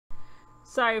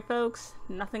Sorry folks,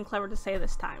 nothing clever to say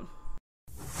this time.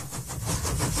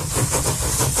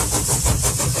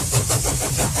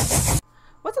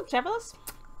 What's up, travelers?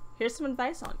 Here's some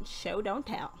advice on show don't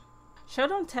tell. Show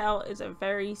don't tell is a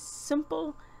very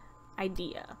simple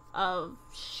idea of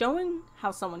showing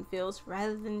how someone feels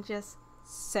rather than just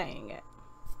saying it.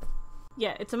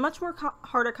 Yeah, it's a much more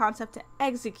harder concept to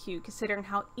execute considering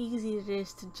how easy it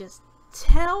is to just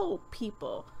tell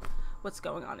people what's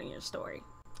going on in your story.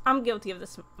 I'm guilty of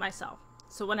this myself.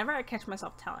 So whenever I catch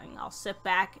myself telling, I'll sit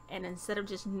back and instead of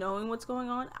just knowing what's going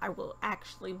on, I will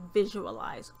actually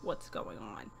visualize what's going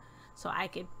on so I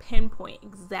can pinpoint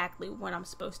exactly what I'm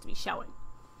supposed to be showing.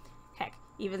 Heck,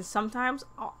 even sometimes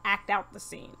I'll act out the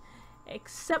scene,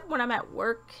 except when I'm at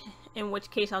work, in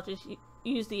which case I'll just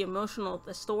use the Emotional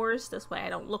Thesaurus. This way I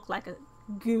don't look like a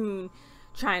goon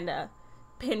trying to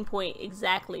pinpoint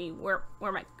exactly what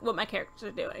my characters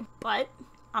are doing. But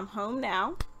I'm home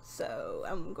now, so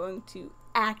I'm going to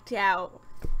act out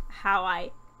how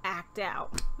I act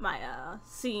out my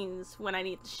scenes when I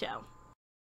need to show.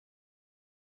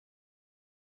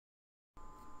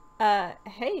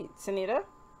 Hey, Sunita.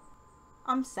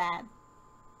 I'm sad.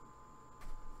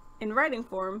 In writing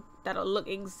form, that'll look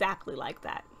exactly like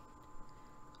that.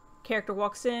 Character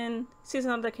walks in, sees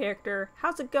another character,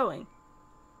 how's it going?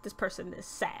 This person is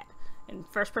sad. In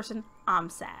first person, I'm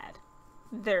sad.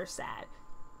 They're sad.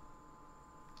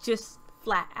 Just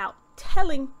flat out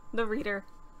telling the reader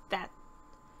that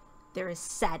there is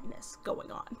sadness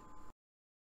going on.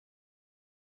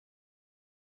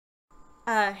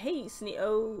 Hey,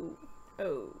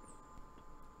 Oh.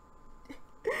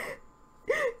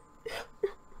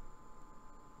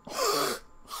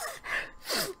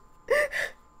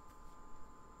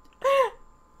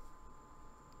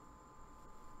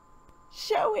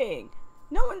 Showing.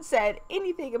 No one said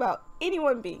anything about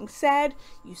anyone being sad.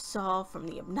 You saw from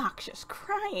the obnoxious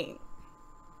crying.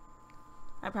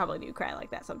 I probably do cry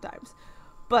like that sometimes.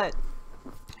 But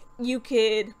you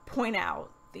could point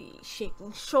out the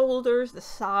shaking shoulders, the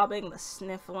sobbing, the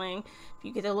sniffling. If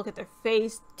you get to look at their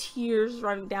face, tears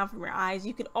running down from your eyes,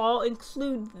 you could all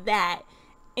include that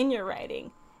in your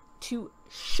writing to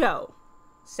show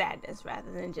sadness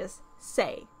rather than just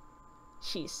say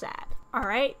she's sad.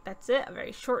 Alright, that's it. A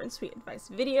very short and sweet advice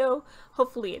video.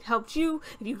 Hopefully it helped you.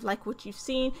 If you like what you've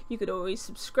seen, you could always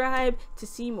subscribe to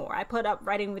see more. I put up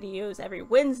writing videos every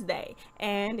Wednesday.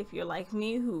 And if you're like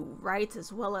me who writes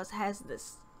as well as has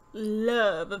this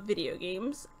love of video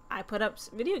games, I put up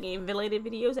video game related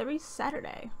videos every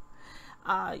Saturday.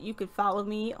 You could follow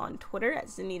me on Twitter at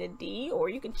ZanitaD, or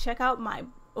you can check out my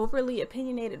overly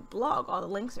opinionated blog. All the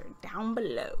links are down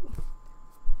below.